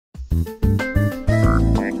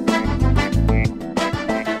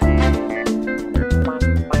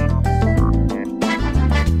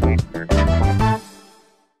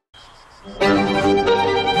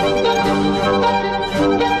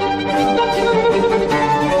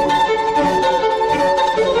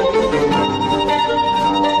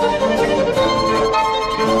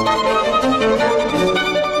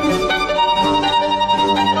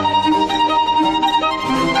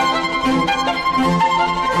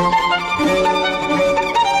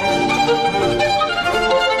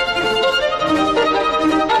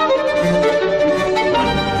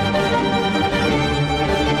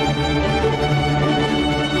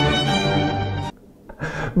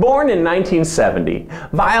Born in 1970,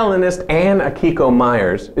 violinist Anne Akiko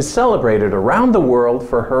Myers is celebrated around the world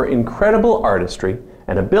for her incredible artistry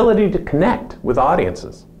and ability to connect with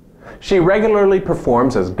audiences. She regularly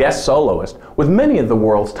performs as guest soloist with many of the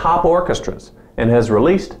world's top orchestras and has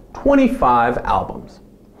released 25 albums.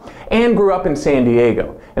 Anne grew up in San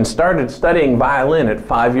Diego and started studying violin at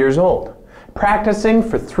 5 years old. Practicing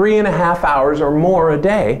for 3.5 hours or more a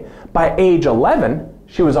day, by age 11,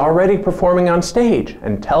 she was already performing on stage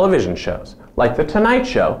and television shows like The Tonight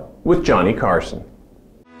Show with Johnny Carson.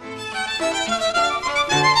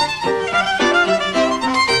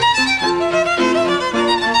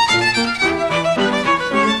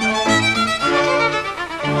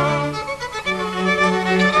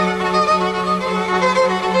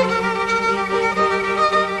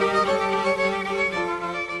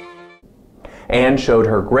 Anne showed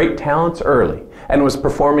her great talents early and was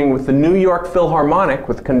performing with the New York Philharmonic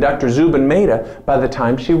with conductor Zubin Mehta by the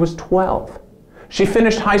time she was 12. She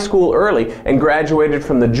finished high school early and graduated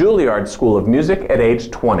from the Juilliard School of Music at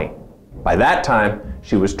age 20. By that time,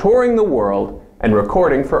 she was touring the world and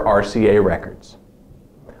recording for RCA Records.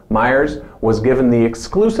 Myers was given the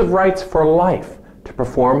exclusive rights for life to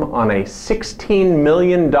perform on a $16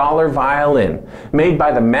 million violin made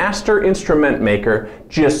by the master instrument maker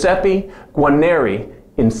Giuseppe Guarneri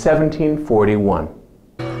in 1741.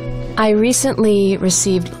 I recently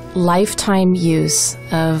received lifetime use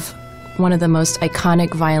of one of the most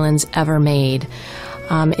iconic violins ever made.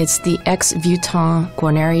 It's the Ex Vieuxtemps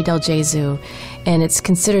Guarneri del Gesù, and it's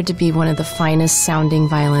considered to be one of the finest sounding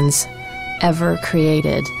violins ever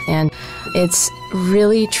created. And it's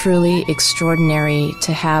really, truly extraordinary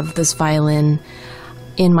to have this violin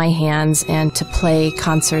in my hands and to play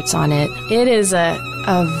concerts on it. It is a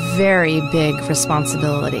very big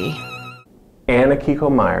responsibility. Anne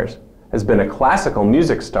Akiko Myers has been a classical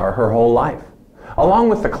music star her whole life. Along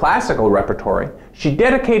with the classical repertory, she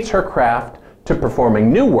dedicates her craft to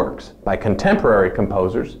performing new works by contemporary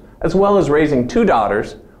composers, as well as raising 2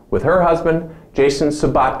 daughters with her husband, Jason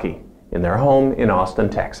Subatke, in their home in Austin,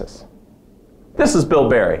 Texas. This is Bill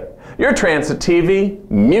Berry, your Transit TV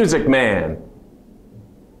Music Man.